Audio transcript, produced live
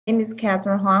My name is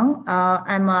Catherine Huang.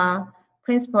 I'm a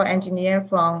principal engineer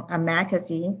from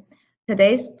McAfee.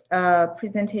 Today's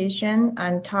presentation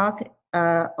and talk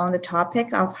on the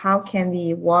topic of how can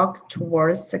we walk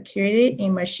towards security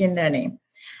in machine learning.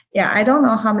 Yeah, I don't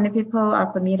know how many people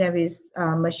are familiar with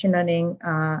machine learning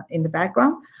in the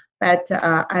background, but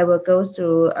I will go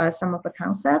through some of the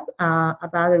concepts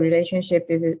about the relationship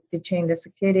between the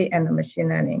security and the machine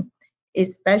learning.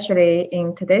 Especially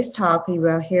in today's talk, you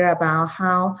will hear about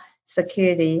how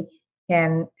security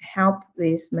can help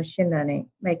with machine learning,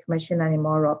 make machine learning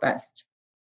more robust.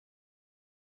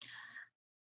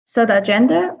 So the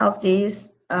agenda of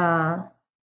this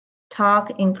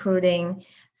talk including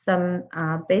some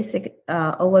basic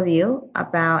overview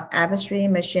about adversarial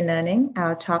machine learning.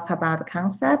 I'll talk about the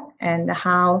concept and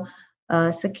how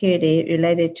security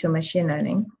related to machine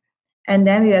learning. And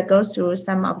then we will go through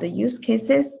some of the use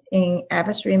cases in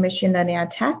adversarial machine learning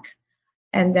attack.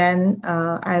 And then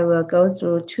I will go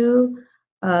through two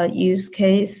use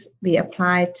case we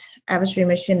applied adversarial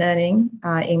machine learning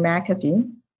in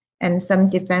McAfee and some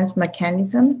defense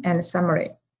mechanism and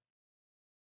summary.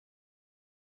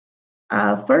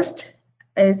 First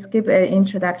is give an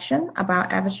introduction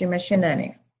about adversarial machine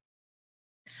learning.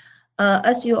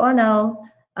 As you all know,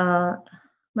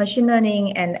 machine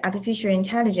learning and artificial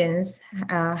intelligence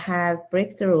have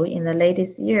breakthrough in the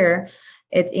latest year.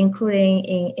 It's including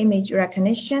in image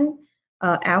recognition,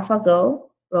 AlphaGo,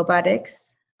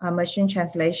 robotics, machine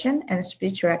translation, and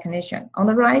speech recognition. On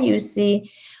the right, you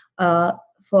see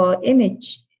for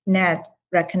image net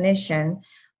recognition,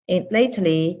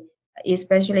 lately,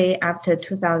 especially after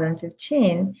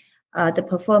 2015, the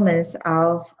performance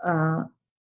of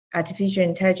artificial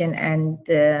intelligence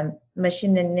and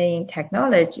machine learning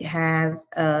technology have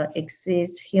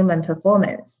exceeded human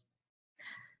performance.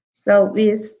 So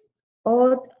with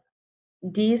all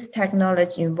these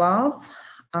technology involved,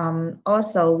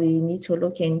 also we need to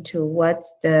look into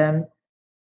what's the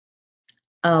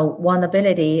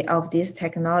vulnerability of this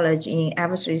technology in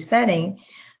adversary setting.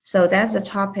 So that's the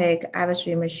topic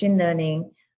adversary machine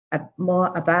learning more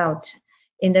about.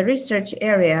 In the research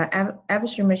area,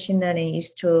 adversary machine learning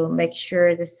is to make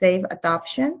sure the safe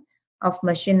adoption of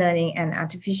machine learning and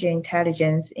artificial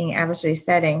intelligence in adversary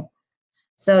setting.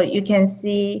 So you can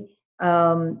see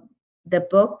the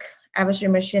book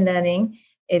Adversary Machine Learning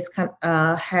is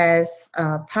has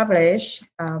published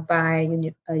by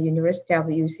University of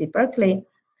UC Berkeley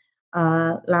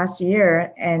last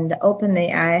year, and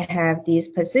OpenAI have this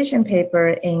position paper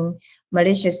in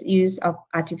malicious use of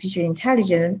artificial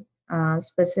intelligence,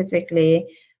 specifically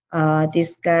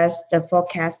discuss the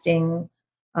forecasting,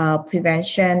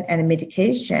 prevention, and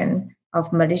mitigation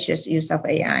of malicious use of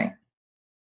AI.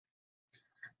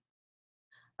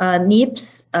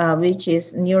 NIPS, which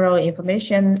is Neural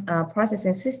Information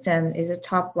Processing System, is a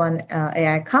top one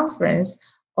AI conference.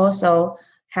 Also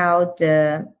held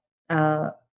the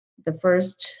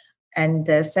first and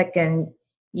the second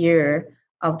year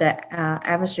of the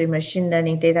adversary machine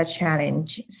learning data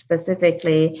challenge,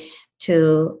 specifically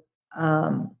to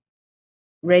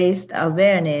raise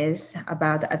awareness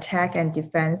about the attack and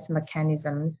defense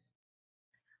mechanisms.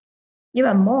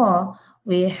 Even more,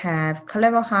 we have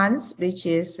CleverHunts, which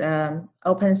is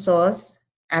open source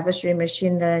adversary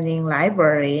machine learning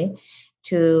library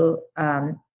to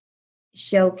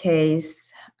showcase,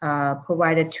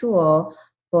 provide a tool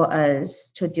for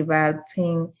us to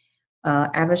developing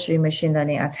adversary machine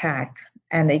learning attack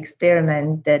and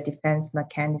experiment the defense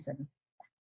mechanism.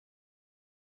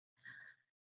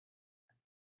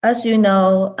 As you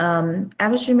know,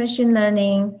 adversary machine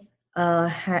learning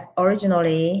had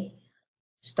originally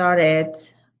started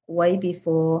way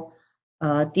before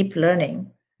deep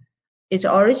learning. It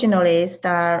originally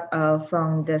started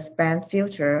from the spam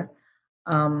filter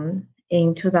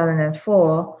in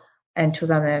 2004 and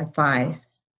 2005.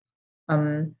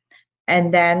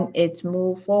 And then it's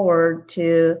moved forward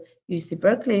to UC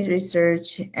Berkeley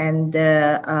research, and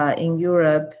in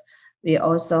Europe, we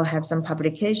also have some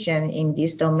publication in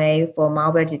this domain for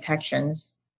malware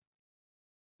detections.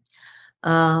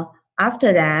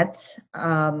 After that,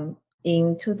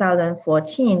 in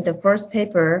 2014, the first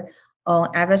paper on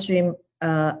adversary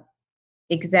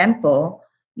example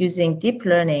using deep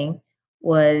learning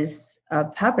was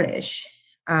published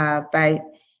by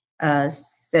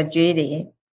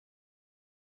Sajidi.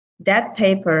 That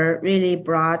paper really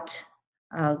brought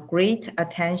great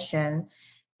attention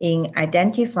in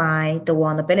identifying the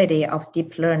vulnerability of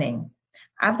deep learning.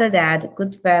 After that,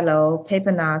 Goodfellow,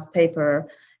 Papernard's paper,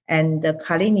 and the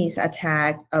Kalini's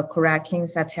attack,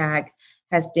 Kuraking's attack,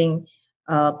 has been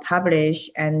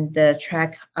published and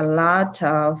track a lot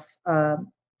of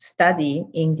study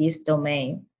in this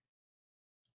domain.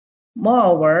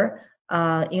 Moreover,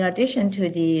 in addition to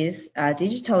these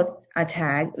digital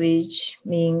attack, which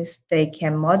means they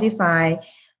can modify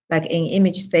like in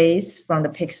image space from the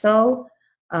pixel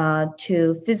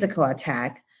to physical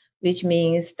attack, which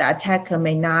means the attacker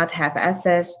may not have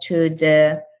access to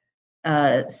the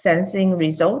sensing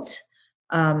result.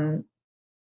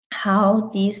 How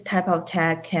these type of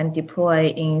attack can deploy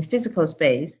in physical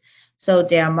space. So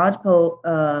there are multiple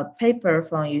paper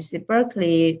from UC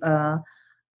Berkeley,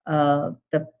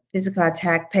 the physical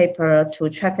attack paper to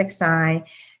traffic sign,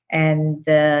 and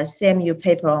the CMU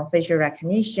paper on facial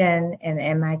recognition, and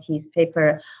MIT's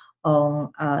paper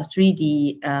on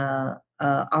 3D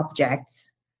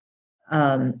objects.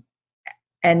 And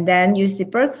then UC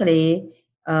Berkeley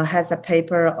has a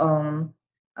paper on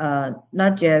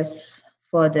not just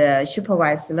for the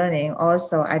supervised learning,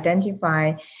 also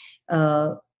identify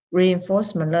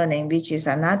reinforcement learning, which is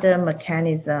another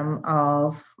mechanism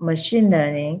of machine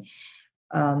learning,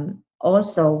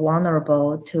 also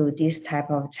vulnerable to this type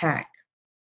of attack.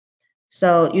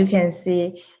 So you can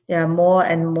see there are more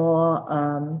and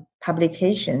more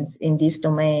publications in this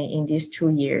domain in these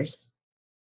 2 years.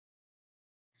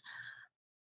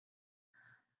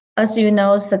 As you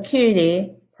know,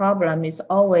 security problem is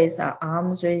always an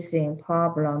arms racing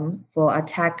problem for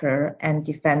attacker and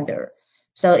defender.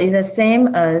 So it's the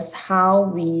same as how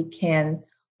we can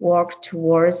work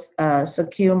towards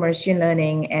secure machine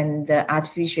learning and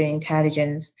artificial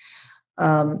intelligence.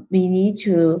 We need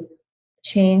to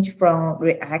change from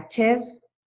reactive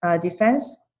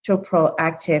defense to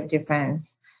proactive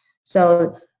defense.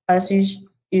 So as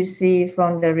you see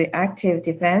from the reactive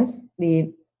defense,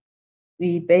 we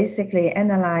basically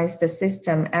analyze the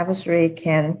system adversary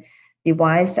can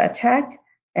devise the attack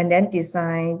and then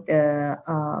design the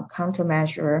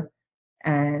countermeasure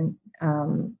and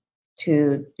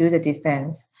to do the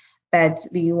defense. But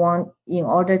we want, in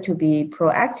order to be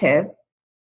proactive,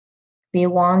 we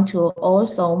want to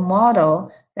also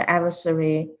model the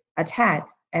adversary attack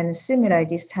and simulate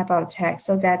this type of attack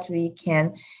so that we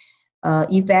can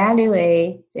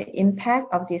evaluate the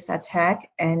impact of this attack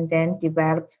and then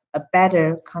develop a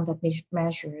better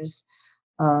countermeasures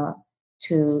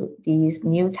to these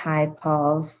new type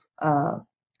of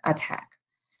attack.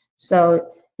 So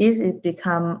this has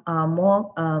become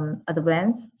more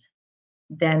advanced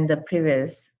than the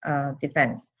previous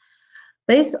defense.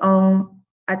 Based on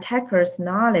attackers'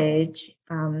 knowledge,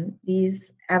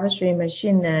 these adversary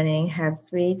machine learning have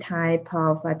 3 types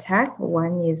of attack.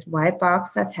 One is white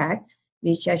box attack,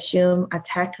 which assume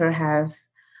attacker have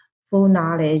full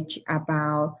knowledge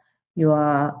about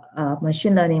your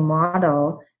machine learning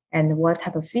model and what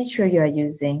type of feature you are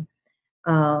using.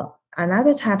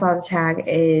 Another type of attack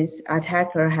is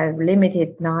attacker has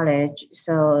limited knowledge,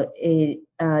 so the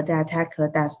attacker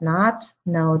does not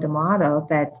know the model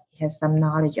but has some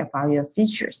knowledge about your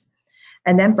features.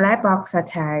 And then black box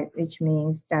attack, which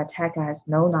means the attacker has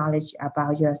no knowledge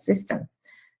about your system.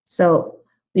 So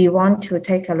we want to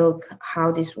take a look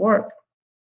how this works.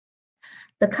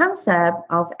 The concept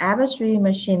of adversary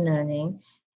machine learning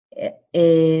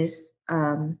is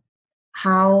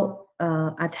how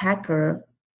attacker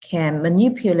can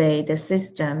manipulate the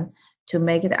system to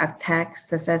make the attack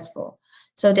successful.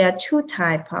 So there are 2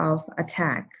 types of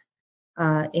attack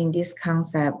in this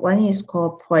concept. One is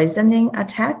called poisoning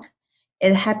attack.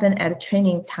 It happens at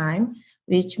training time,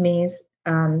 which means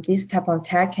this type of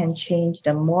attack can change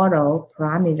the model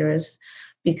parameters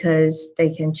because they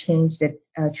can change the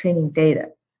training data.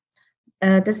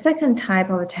 The second type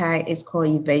of attack is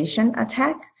called evasion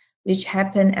attack, which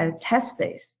happen at test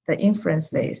phase, the inference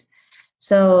phase.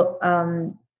 So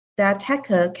the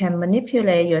attacker can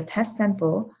manipulate your test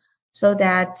sample so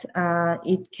that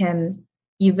it can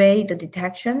evade the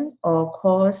detection or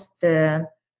cause the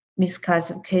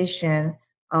misclassification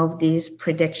of this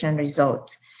prediction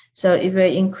result. So it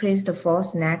will increase the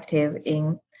false negative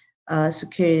in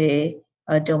security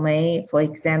domain, for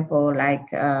example, like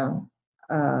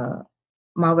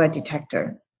malware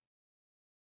detector.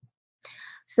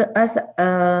 So as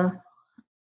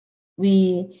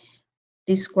we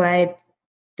describe,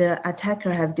 the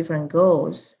attacker have different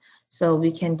goals. So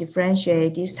we can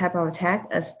differentiate this type of attack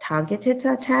as targeted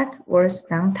attack versus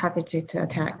non-targeted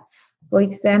attack. For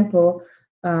example,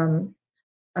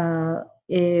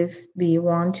 if we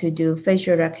want to do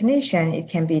facial recognition, it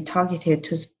can be targeted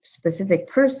to specific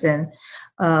person.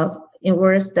 It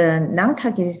was the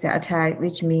non-targeted attack,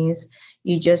 which means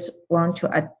you just want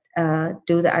to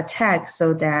do the attack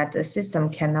so that the system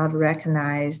cannot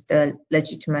recognize the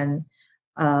legitimate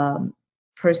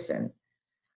person.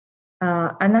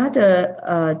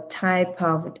 Another type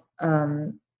of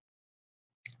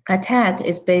attack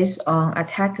is based on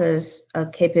attackers'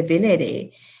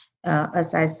 capability.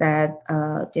 As I said,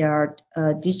 there are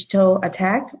digital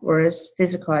attack versus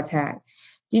physical attack.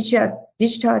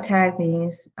 Digital attack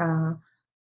means the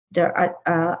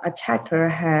attacker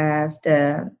have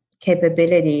the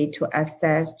capability to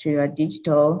access to your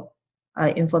digital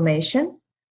information.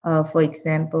 For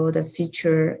example, the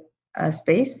feature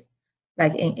space,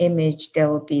 like in image, there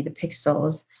will be the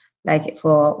pixels. Like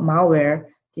for malware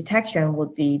detection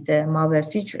would be the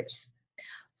malware features.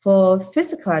 For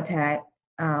physical attack,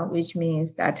 which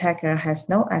means the attacker has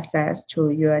no access to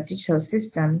your digital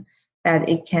system, that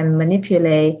it can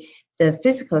manipulate the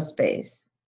physical space.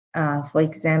 For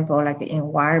example, like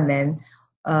environment,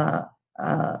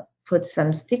 put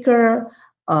some sticker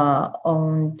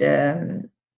on the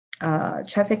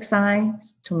traffic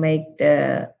signs to make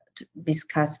the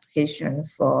misclassification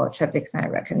for traffic sign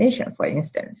recognition, for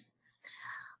instance.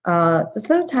 The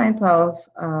third type of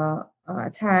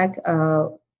attack,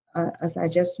 as I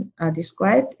just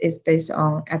described, is based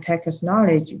on attacker's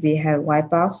knowledge. We have white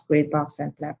box, gray box,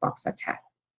 and black box attack.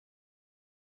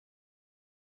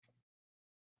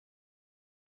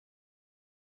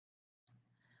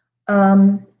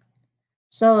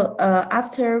 So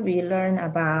after we learn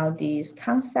about these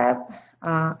concept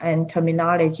and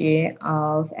terminology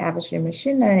of adversarial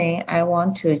machine learning, I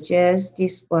want to just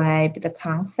describe the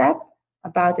concept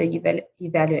about the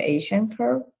evaluation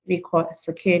curve. We call it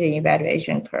security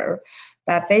evaluation curve.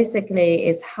 But basically,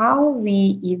 it's how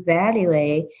we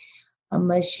evaluate a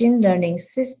machine learning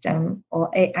system or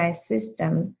AI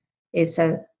system is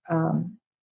a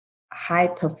high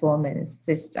performance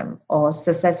system or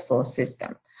successful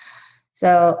system.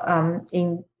 So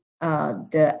in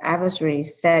the adversary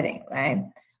setting, right?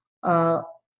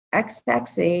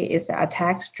 X-axis is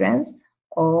attack strength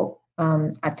or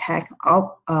attack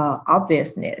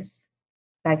obviousness,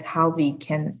 like how we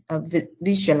can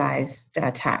visualize the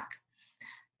attack.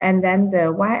 And then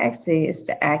the y-axis is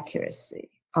the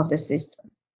accuracy of the system.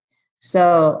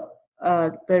 So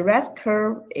the red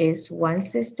curve is one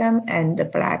system and the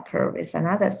black curve is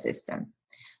another system.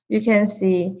 You can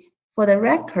see for the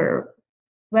red curve,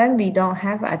 when we don't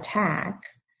have attack,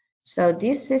 so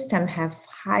this system have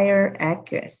higher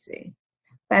accuracy.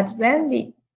 But when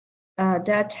we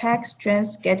the attack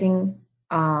strength getting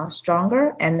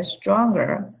stronger and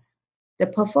stronger, the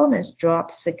performance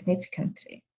drops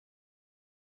significantly.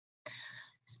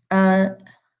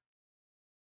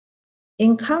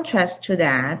 In contrast to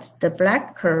that, the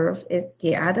black curve is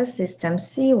the other system,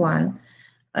 C1.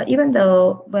 Even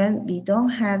though when we don't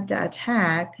have the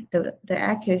attack, the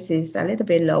accuracy is a little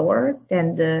bit lower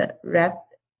than the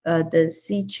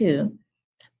C2,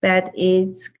 but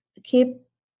it's keep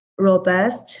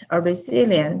robust or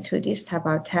resilient to this type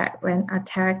of attack when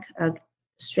attack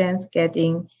strength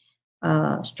getting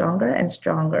stronger and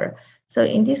stronger. So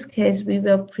in this case, we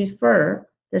will prefer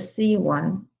the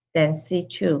C1 than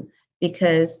C2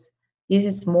 because this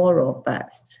is more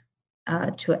robust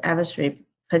to adversary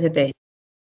perturbation.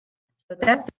 So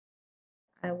that's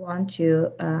I want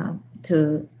you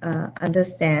to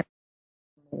understand.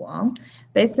 Huang.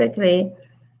 Basically,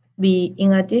 we,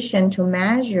 in addition to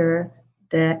measure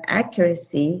the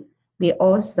accuracy, we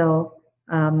also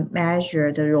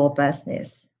measure the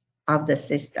robustness of the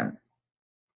system.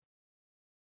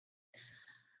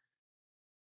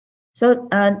 So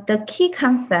the key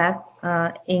concept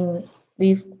in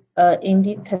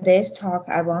today's talk,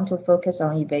 I want to focus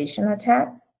on evasion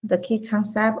attack. The key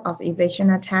concept of evasion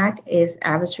attack is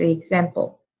adversary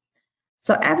example.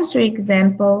 So adversary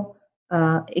example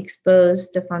expose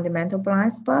the fundamental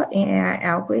blind spot in AI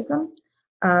algorithm.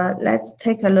 Let's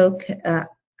take a look at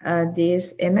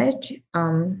this image.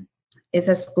 It's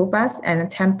a school bus and a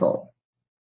temple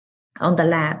on the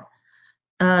lab.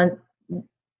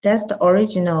 That's the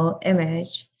original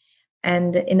image.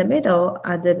 And in the middle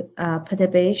are the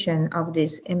perturbation of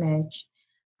this image.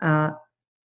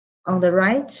 On the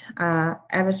right are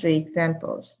adversary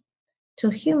examples. To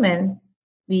human,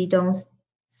 we don't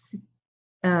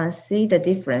see the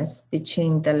difference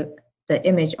between the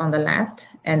image on the left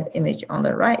and image on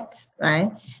the right,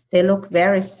 right? They look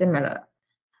very similar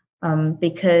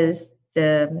because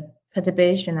the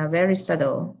perturbation are very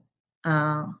subtle.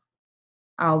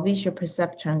 Our visual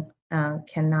perception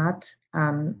cannot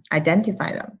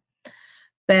identify them.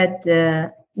 But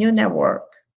the neural network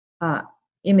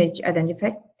image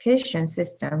identification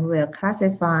system will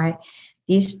classify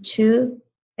these two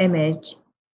images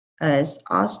as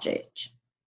ostrich.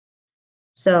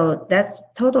 So that's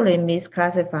totally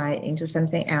misclassified into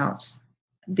something else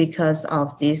because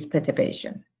of this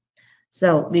perturbation.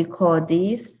 So we call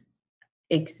this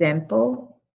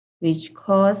example, which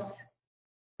cause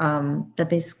the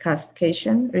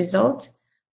misclassification result,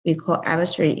 we call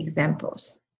adversary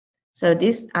examples. So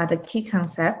these are the key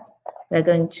concepts we're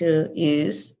going to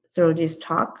use through this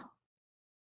talk.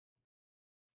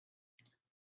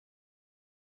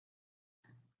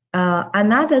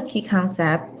 Another key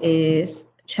concept is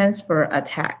transfer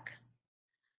attack.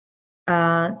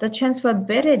 The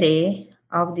transferability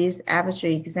of this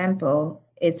adversary example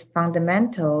is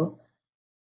fundamental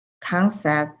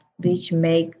concept which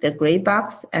make the gray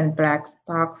box and black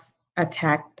box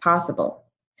attack possible.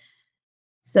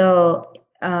 So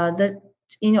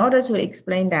in order to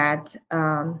explain that,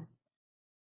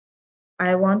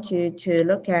 I want you to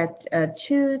look at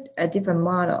two different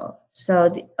models. So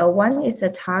one is a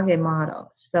target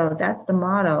model. So that's the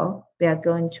model we are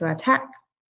going to attack.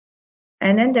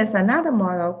 And then there's another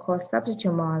model called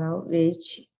substitute model,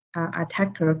 which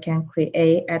attacker can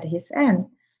create at his end.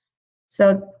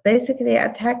 So basically,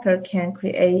 attacker can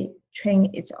train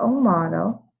its own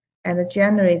model and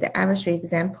generate the adversary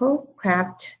example,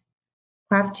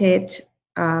 crafted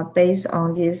based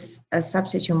on this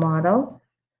substitute model,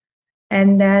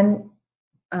 and then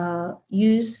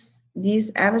use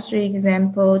this adversary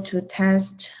example to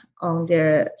test on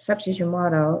their substitute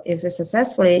model. If it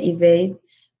successfully evades,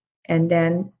 and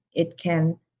then it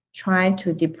can try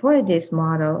to deploy this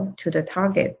model to the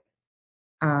target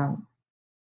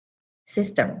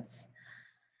systems.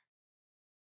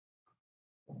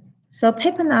 So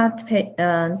paper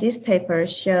note, this paper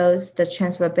shows the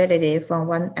transferability from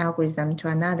one algorithm to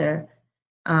another.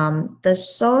 The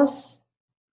source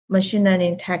machine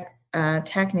learning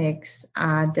techniques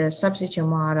are the substitute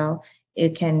model.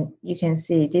 You can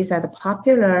see these are the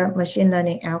popular machine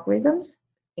learning algorithms,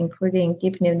 including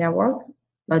deep neural network,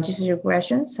 logistic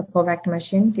regression, support vector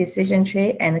machine, decision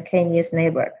tree, and k-nearest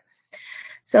neighbor.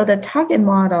 So the target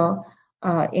model,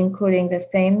 including the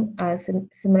same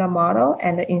similar model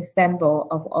and the ensemble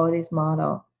of all these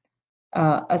models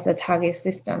as a target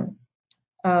system.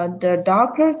 The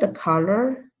darker the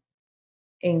color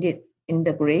in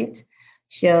the grid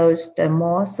shows the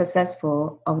more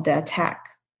successful of the attack.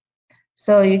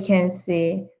 So you can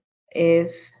see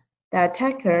if the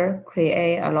attacker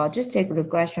create a logistic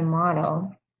regression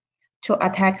model to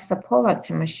attack support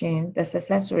vector machine, the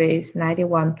success rate is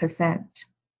 91%,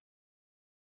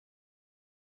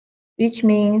 which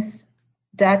means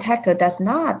the attacker does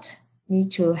not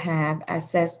need to have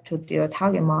access to your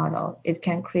target model. It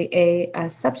can create a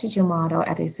substitute model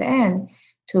at its end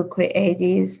to create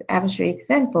this adversary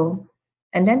example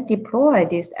and then deploy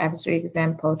this adversary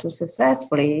example to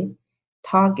successfully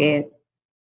target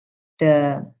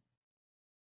the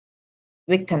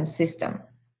victim system,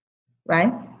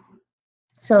 right?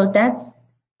 So that's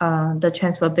the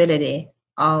transferability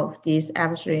of this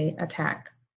adversary attack.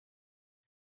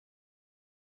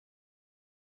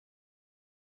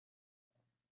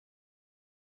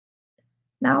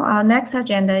 Now, our next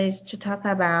agenda is to talk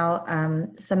about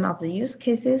some of the use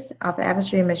cases of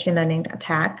adversary machine learning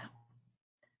attack.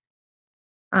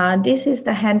 This is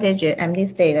the hand-digit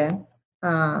MNIST data.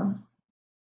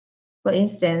 For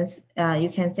instance, you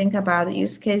can think about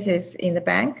use cases in the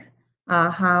bank,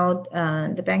 how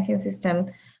the banking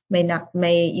system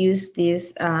may use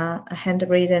this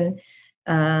handwritten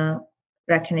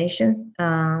recognition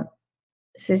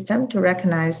system to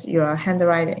recognize your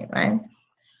handwriting, right?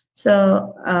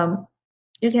 So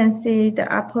you can see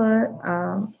the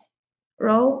upper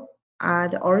row are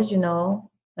the original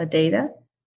data.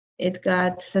 It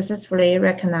got successfully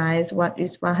recognized what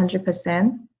is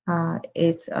 100%.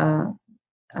 It's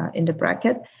in the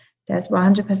bracket. That's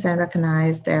 100%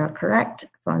 recognized they are correct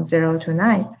from 0 to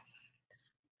 9.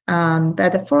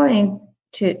 But the following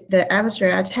to the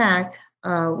adversary attack,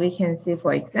 we can see,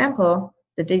 for example,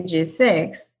 the digit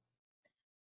 6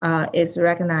 is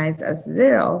recognized as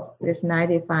 0 with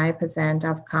 95%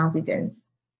 of confidence.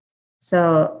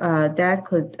 So that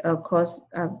could cause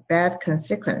a bad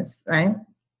consequence, right?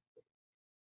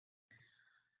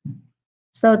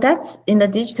 So that's in the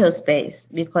digital space,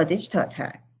 we call digital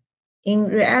attack. In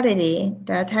reality,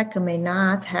 the attacker may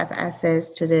not have access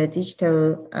to the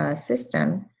digital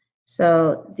system.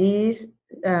 So this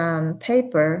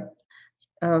paper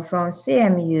from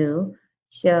CMU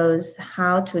shows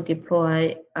how to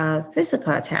deploy a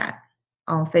physical attack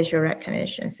on facial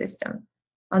recognition system.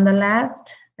 On the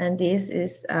left, and this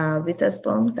is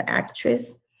Witherspoon, the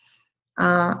actress.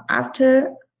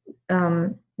 After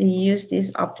we use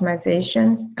this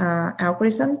optimization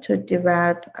algorithm to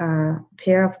develop a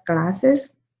pair of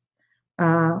glasses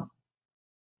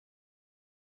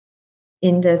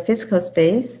in the physical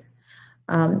space.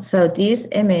 So this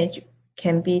image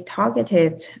can be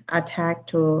targeted attack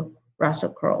to Russell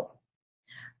Crowe.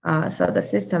 So the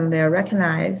system will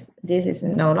recognize this is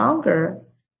no longer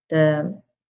the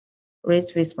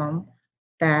response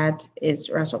that is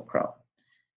reciprocal.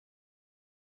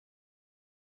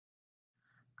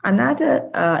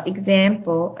 Another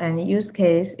example and use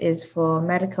case is for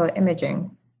medical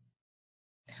imaging.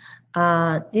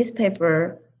 This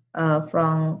paper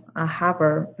from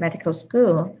Harvard Medical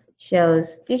School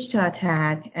shows digital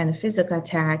attack and physical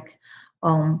attack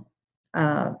on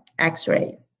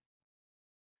X-ray.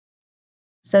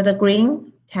 So the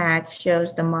green tag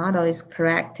shows the model is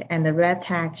correct, and the red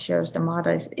tag shows the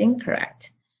model is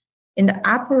incorrect. In the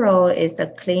upper row is the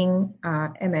clean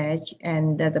image,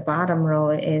 and the bottom row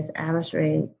is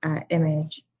adversary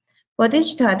image. For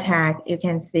digital attack, you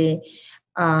can see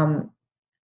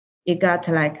it got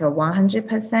like a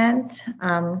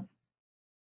 100%.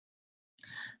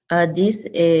 This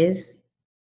is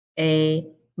a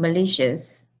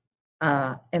malicious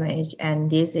image, and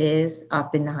this is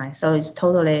benign, so it's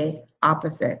totally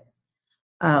opposite.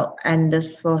 And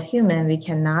for human, we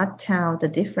cannot tell the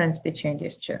difference between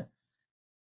these two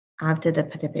after the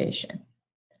perturbation.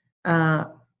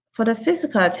 For the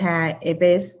physical attack, it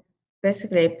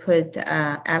basically put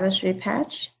adversary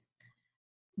patch.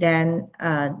 Then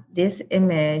this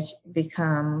image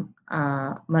become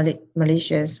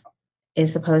malicious,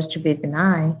 is supposed to be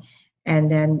benign, and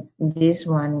then this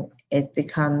one it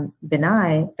become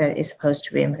benign, but it's supposed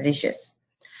to be malicious.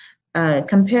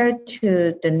 Compared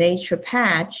to the nature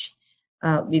patch,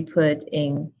 we put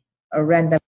in a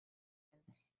random.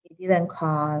 It didn't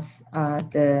cause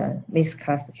the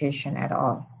misclassification at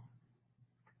all.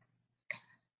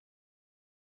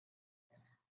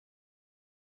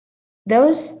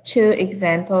 Those two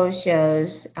examples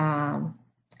shows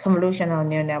convolutional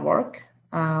neural network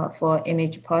for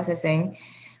image processing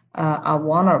are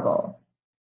vulnerable.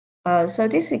 So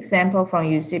this example from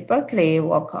UC Berkeley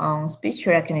work on speech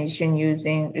recognition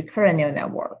using recurrent neural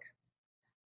network.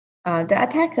 The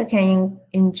attacker can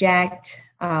inject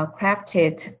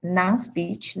crafted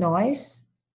non-speech noise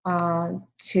to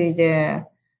the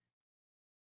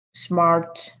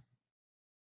smart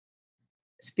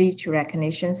speech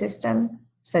recognition system,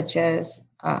 such as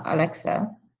Alexa.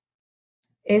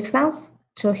 It sounds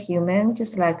to human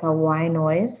just like a white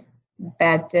noise,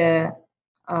 but the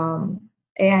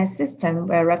AI system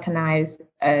will recognize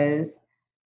as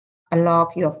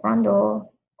unlock your front door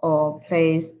or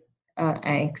place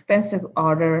an expensive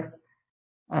order.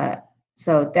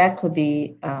 So that could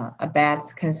be a bad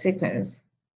consequence.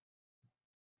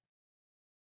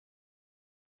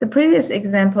 The previous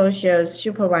example shows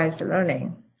supervised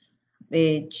learning,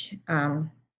 which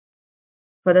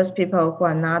for those people who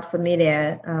are not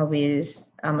familiar with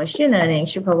machine learning,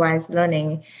 supervised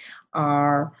learning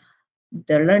are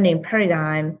the learning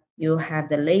paradigm. You have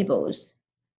the labels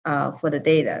for the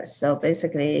data. So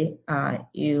basically,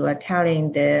 you are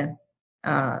telling the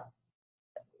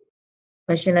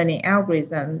machine learning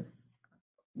algorithm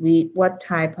what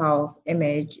type of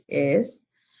image is,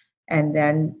 and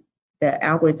then the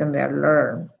algorithm will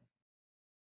learn.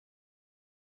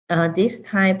 This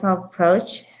type of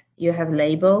approach, you have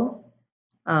label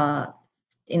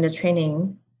in the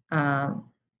training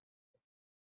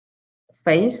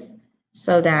phase,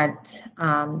 so that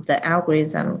the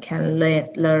algorithm can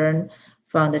learn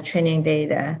from the training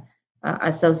data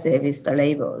associated with the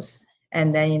labels.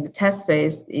 And then in the test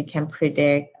phase, it can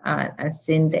predict and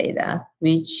scene data,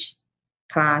 which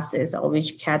classes or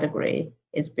which category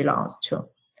it belongs to.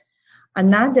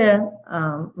 Another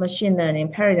machine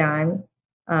learning paradigm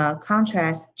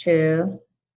contrast to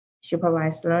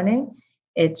supervised learning,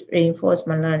 it's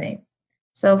reinforcement learning.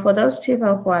 So for those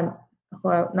people who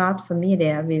are not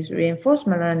familiar with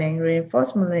reinforcement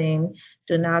learning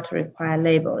do not require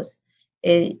labels.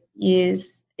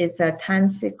 It's a time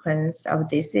sequence of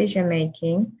decision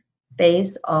making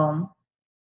based on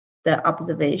the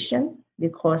observation, we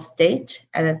call state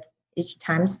at each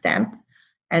time stamp,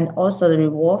 and also the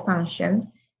reward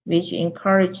function, which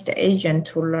encourage the agent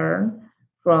to learn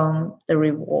from the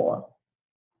reward.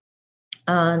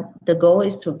 The goal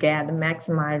is to get the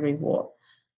maximum reward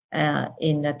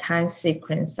in the time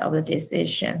sequence of the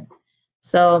decision.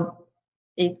 So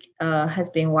it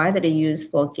has been widely used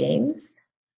for games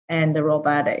and the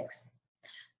robotics.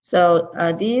 So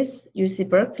this UC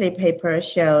Berkeley paper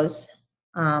shows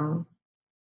not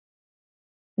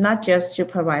just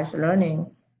supervised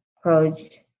learning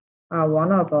approach are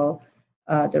vulnerable.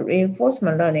 The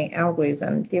reinforcement learning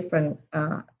algorithm, different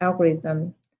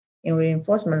algorithm in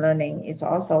reinforcement learning is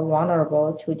also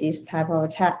vulnerable to this type of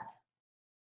attack.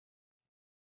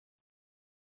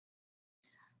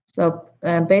 So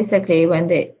basically, when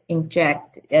they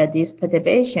inject this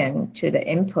perturbation to the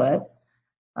input,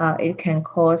 it can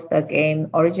cause the game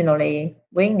originally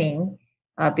winning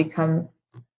become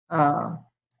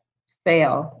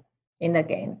fail in the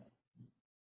game.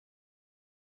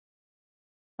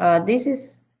 This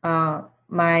is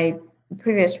my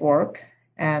previous work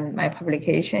and my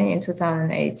publication in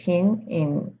 2018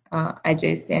 in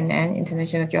IJCNN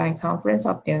International Joint Conference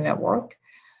of Neural Network.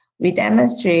 We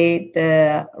demonstrate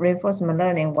the reinforcement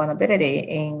learning vulnerability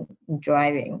in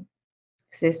driving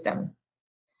system.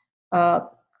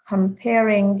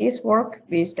 Comparing this work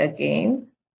with the game,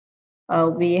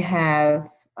 we have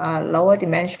a lower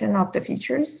dimension of the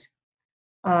features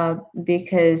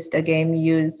because the game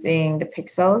using the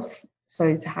pixels, so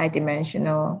it's high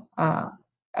dimensional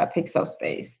pixel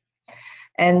space.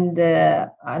 And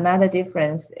another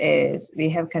difference is we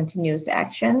have continuous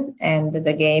action and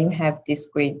the game have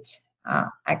discrete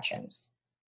actions.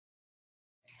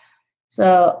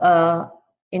 So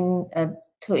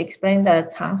to explain the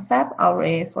concept of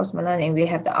reinforcement learning, we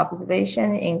have the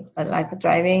observation in like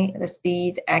driving the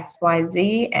speed x, y,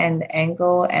 z, and the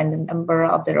angle and the number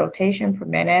of the rotation per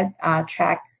minute,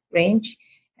 track range,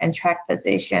 and track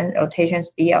position, rotation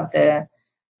speed of the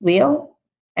wheel.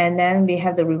 And then we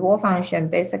have the reward function.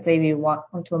 Basically, we want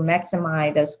to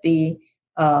maximize the speed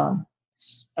on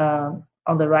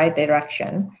the right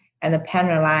direction and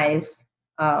penalize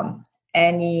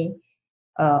any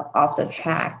off the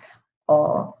track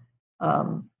or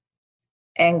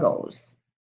angles.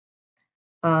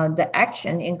 The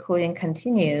action including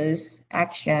continuous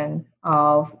action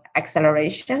of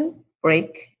acceleration,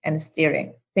 brake, and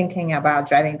steering, thinking about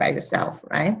driving by yourself,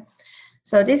 right?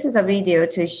 So this is a video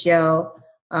to show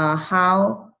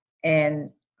how an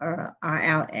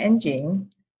RL engine,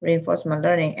 reinforcement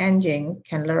learning engine,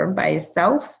 can learn by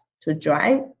itself to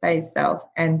drive by itself.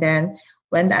 And then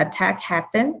when the attack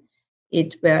happens,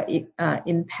 it will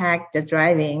impact the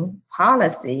driving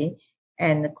policy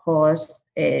and cause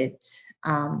it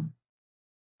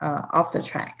off the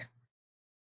track.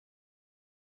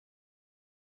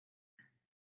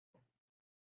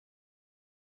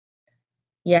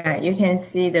 Yeah, you can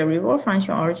see the reward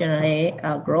function originally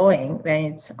growing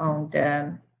when it's on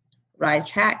the right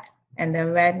track. And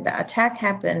then when the attack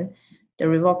happened, the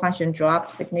reward function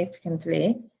dropped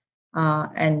significantly,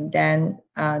 and then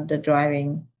the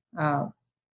driving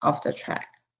off the track.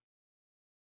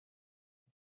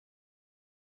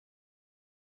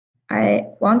 I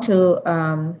want to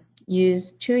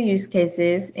use two use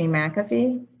cases in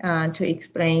McAfee to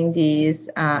explain these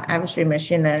adversarial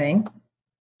machine learning.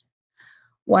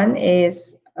 One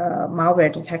is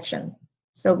malware detection.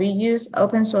 So we use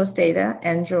open source data,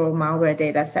 Android malware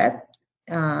data set,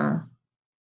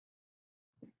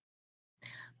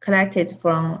 collected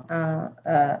from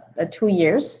 2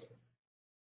 years,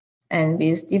 and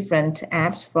with different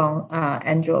apps from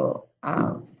Android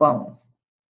phones.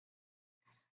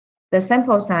 The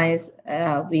sample size,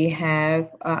 we have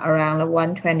around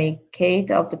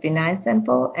 120K of the benign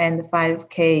sample and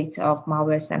 5K of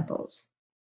malware samples.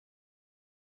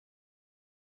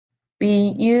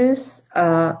 We use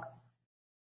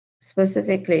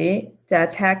specifically the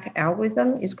attack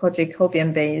algorithm is called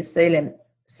Jacobian-based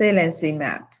saliency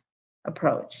map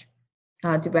approach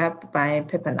developed by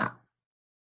Pipana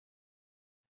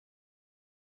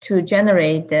to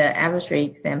generate the adversary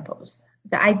examples.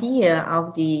 The idea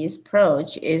of this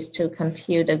approach is to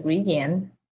compute the gradient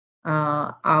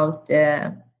of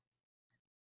the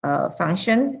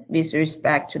function with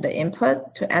respect to the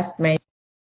input to estimate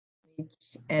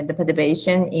and the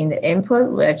perturbation in the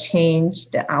input will change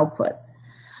the output.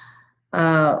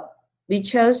 We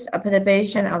chose a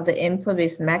perturbation of the input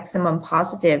with maximum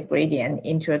positive gradient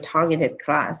into a targeted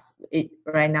class.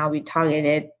 Right now we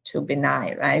targeted to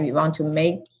benign, right? We want to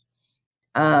make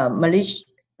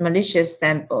malicious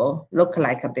sample look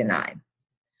like a benign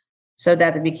so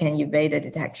that we can evade the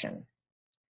detection.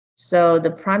 So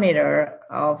the parameter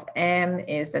of M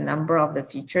is the number of the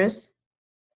features.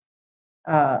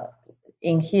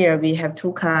 In here, we have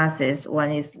two classes.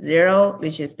 One is 0,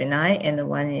 which is benign, and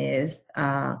one is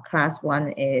class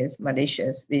 1 is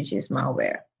malicious, which is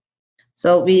malware.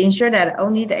 So we ensure that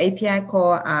only the API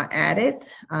call are added,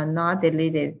 not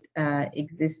deleted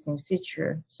existing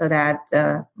feature, so that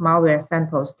malware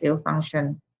samples still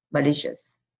function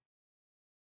maliciously.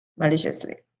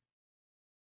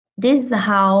 This is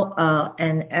how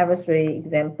an adversary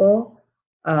example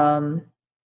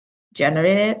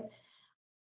generated.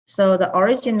 So the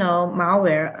original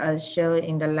malware shown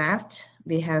in the left,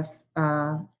 we have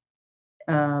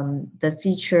the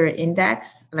feature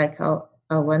index like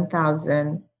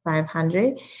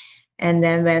 1,500, and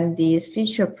then when this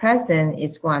feature present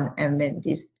is 1, and when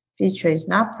this feature is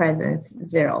not present, it's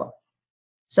 0.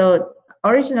 So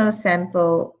original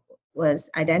sample was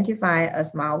identified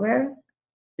as malware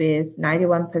with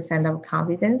 91% of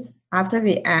confidence. After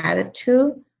we add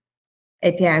 2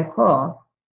 API call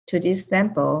to this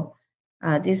sample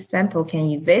can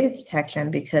evade detection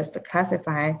because the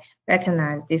classifier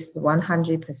recognizes this is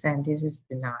 100%, this is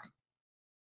benign.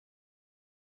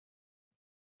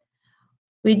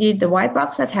 We did the white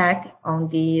box attack on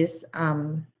this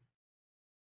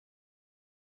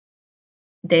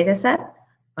data set.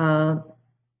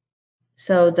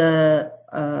 So the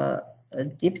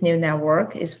deep neural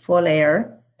network is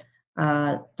 4-layer.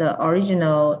 The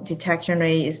original detection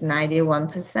rate is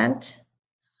 91%.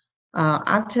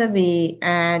 After we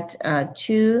add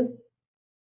 2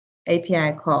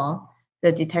 API call,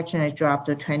 the detection rate dropped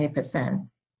to 20%.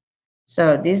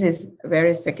 So this is a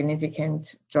very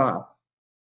significant drop.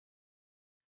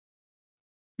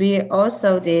 We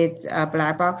also did a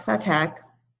black box attack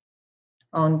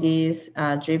on this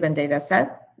driven data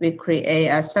set. We create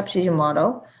a substitute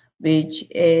model, which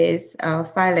is a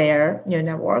 5-layer neural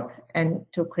network, and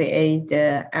to create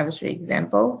the adversary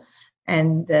example.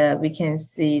 And we can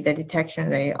see the detection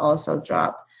rate also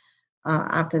drop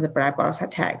after the black box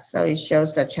attack. So it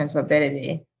shows the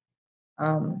transferability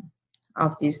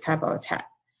of this type of attack.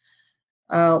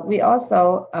 We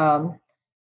also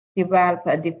developed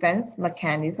a defense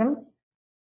mechanism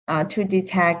to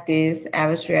detect this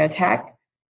adversary attack.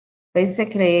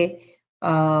 Basically,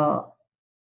 after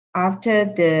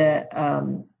the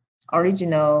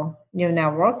original neural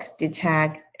network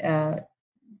detect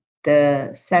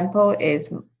the sample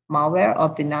is malware or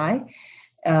benign,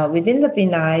 within the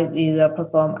benign, we will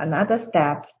perform another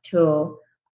step to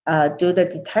do the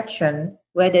detection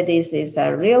whether this is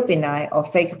a real benign or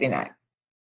fake benign.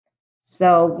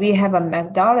 So we have a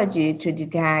methodology to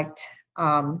detect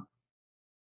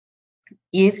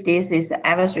if this is an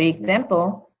adversary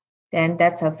example, then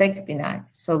that's a fake benign,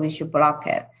 so we should block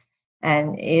it.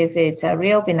 And if it's a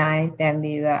real benign, then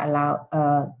we will allow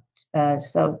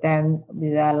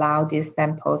this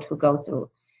sample to go through.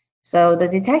 So the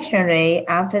detection rate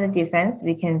after the defense,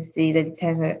 we can see the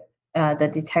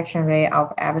detection rate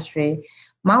of adversary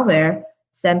malware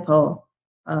sample.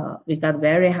 We got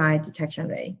very high detection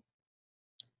rate.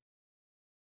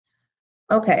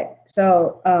 Okay,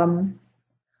 so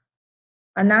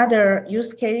another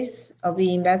use case we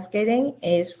investigating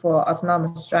is for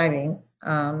autonomous driving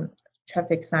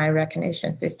traffic sign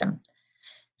recognition system.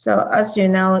 So as you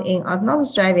know, in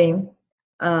autonomous driving,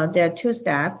 there are 2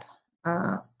 steps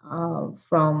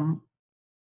from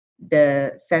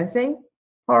the sensing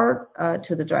part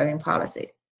to the driving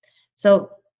policy.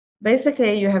 So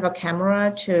basically, you have a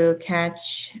camera to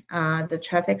catch the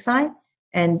traffic sign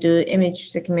and do image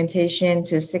segmentation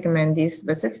to segment this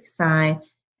specific sign,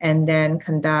 and then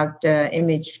conduct the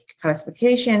image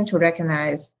classification to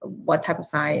recognize what type of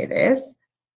sign it is.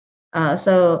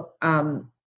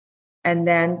 And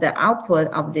then the output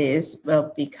of this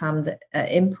will become the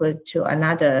input to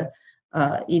another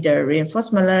either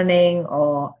reinforcement learning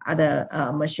or other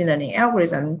machine learning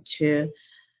algorithm to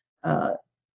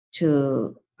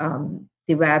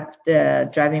develop the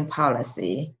driving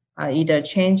policy, either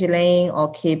change lane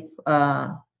or keep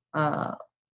on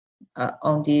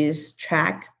this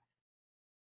track.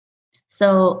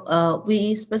 So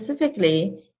we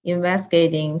specifically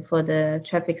investigating for the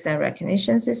traffic sign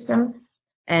recognition system,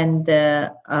 and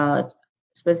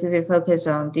specific focus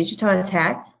on digital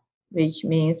attack, which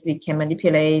means we can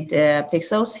manipulate the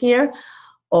pixels here,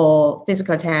 or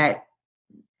physical attack,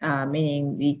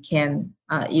 meaning we can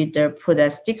either put a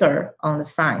sticker on the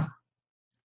sign.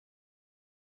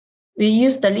 We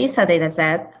use the LISA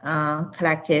dataset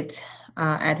collected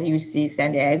at UC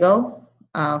San Diego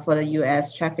for the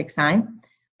US traffic sign,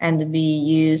 and we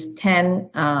use 10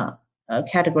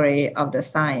 category of the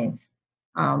signs.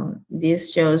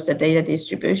 This shows the data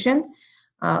distribution.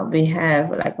 We have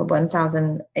like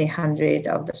 1,800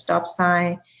 of the stop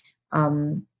sign,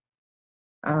 and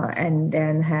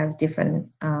then have different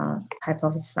type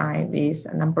of sign with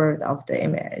a number of the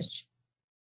image.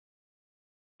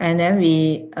 And then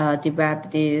we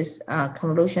developed this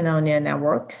convolutional neural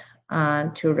network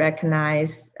to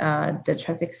recognize the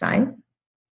traffic sign.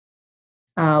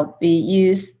 We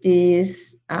use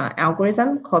this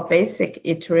algorithm called basic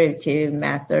iterative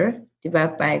method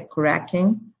developed by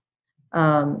cracking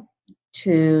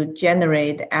to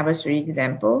generate adversary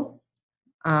example.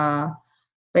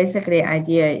 Basically,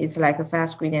 idea is like a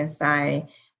fast gradient sign,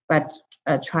 but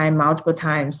try multiple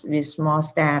times with small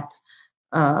step.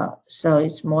 So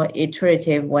it's more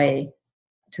iterative way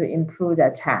to improve the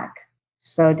attack.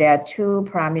 So there are 2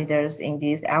 parameters in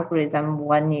this algorithm.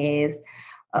 One is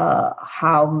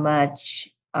how much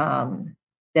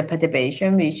the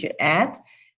perturbation we should add,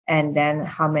 and then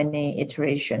how many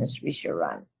iterations we should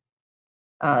run.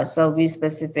 So we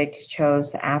specific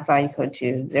chose alpha equal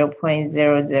to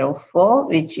 0.004,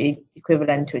 which is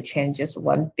equivalent to changes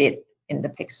 1 bit in the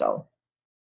pixel.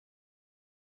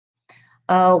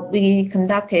 We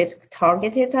conducted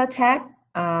targeted attack.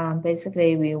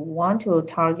 Basically, we want to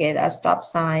target a stop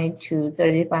sign to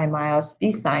 35 miles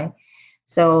speed sign.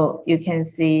 So you can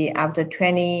see after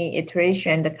 20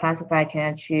 iteration, the classifier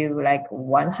can achieve like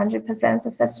 100%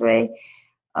 success rate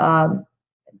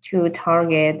to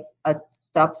target a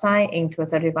stop sign into a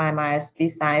 35 miles speed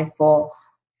sign for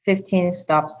 15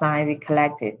 stop signs we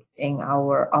collected in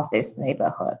our office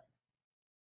neighborhood.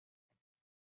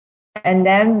 And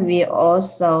then we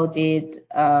also did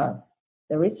the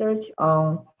research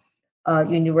on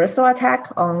universal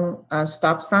attack on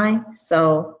stop sign.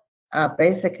 So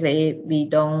basically, we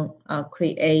don't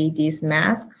create this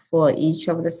mask for each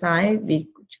of the signs. We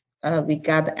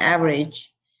got the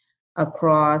average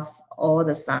across all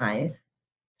the signs.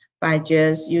 By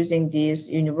just using this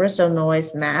universal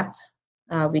noise map,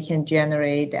 we can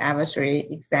generate the adversary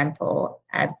example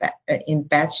in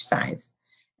batch size.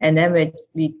 And then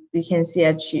we can see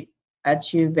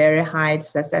achieve very high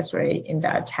success rate in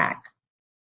the attack.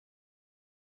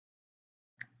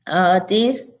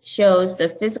 This shows the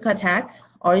physical attack.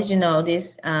 Original,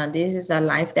 this is a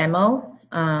live demo,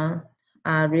 a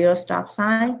real stop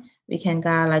sign. We can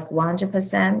get like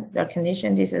 100%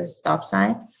 recognition. This is a stop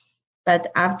sign.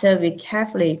 But after we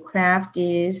carefully craft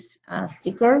this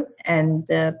sticker and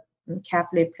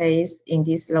carefully place in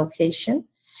this location,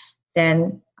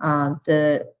 then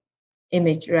the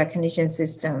image recognition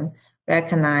system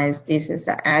recognize this is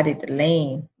an added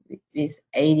lane with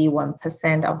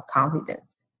 81% of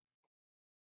confidence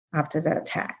after the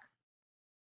attack.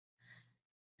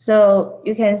 So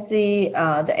you can see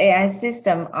the AI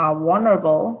system are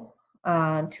vulnerable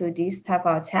to this type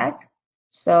of attack.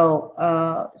 So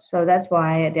that's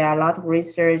why there are a lot of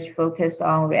research focused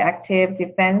on reactive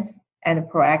defense and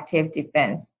proactive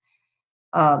defense,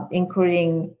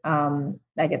 including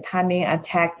like a timing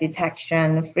attack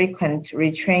detection, frequent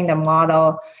retrain the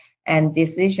model, and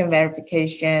decision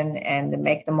verification, and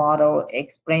make the model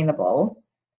explainable.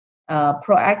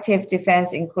 Proactive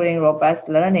defense, including robust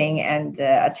learning and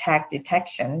attack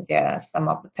detection. There are some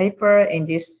of the paper in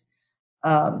this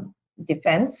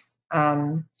defense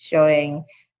showing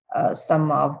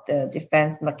some of the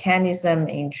defense mechanism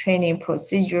in training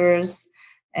procedures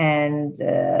and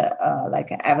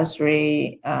like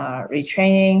adversary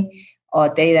retraining or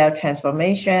data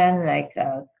transformation, like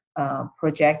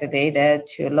project the data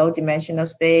to low dimensional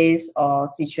space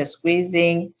or feature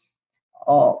squeezing,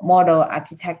 or model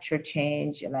architecture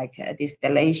change like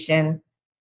distillation,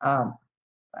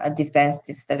 defense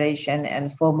distillation,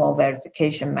 and formal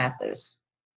verification methods.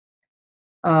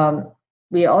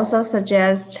 We also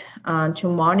suggest to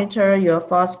monitor your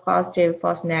false positive,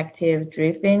 false negative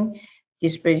drifting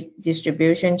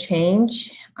distribution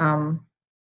change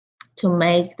to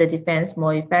make the defense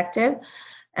more effective,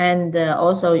 and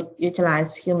also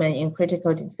utilize human in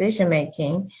critical decision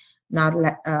making, not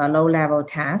low-level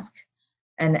task,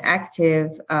 an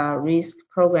active risk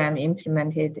program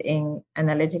implemented in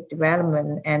analytic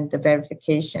development and the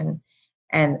verification,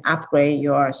 and upgrade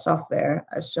your software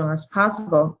as soon as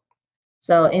possible.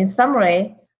 So in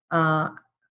summary,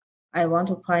 I want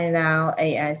to point out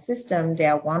AI system, they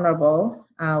are vulnerable.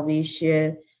 We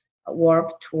should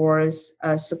work towards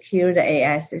a secure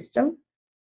AI system.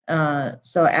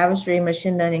 So adversary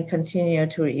machine learning continue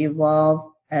to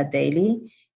evolve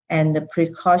daily, and the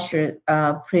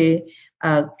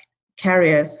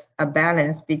carries a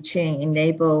balance between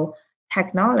enable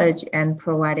technology and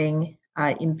providing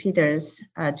impeders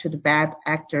to the bad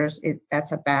actors.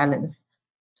 That's a balance.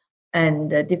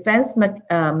 And the defense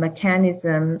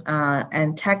mechanism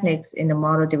and techniques in the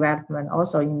model development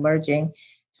also emerging.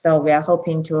 So we are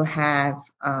hoping to have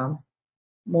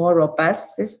more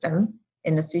robust system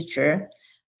in the future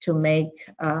to make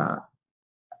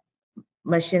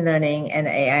machine learning and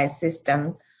AI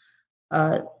system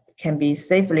can be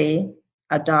safely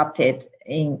adopted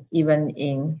even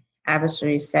in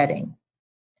adversary setting.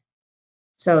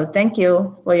 So thank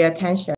you for your attention.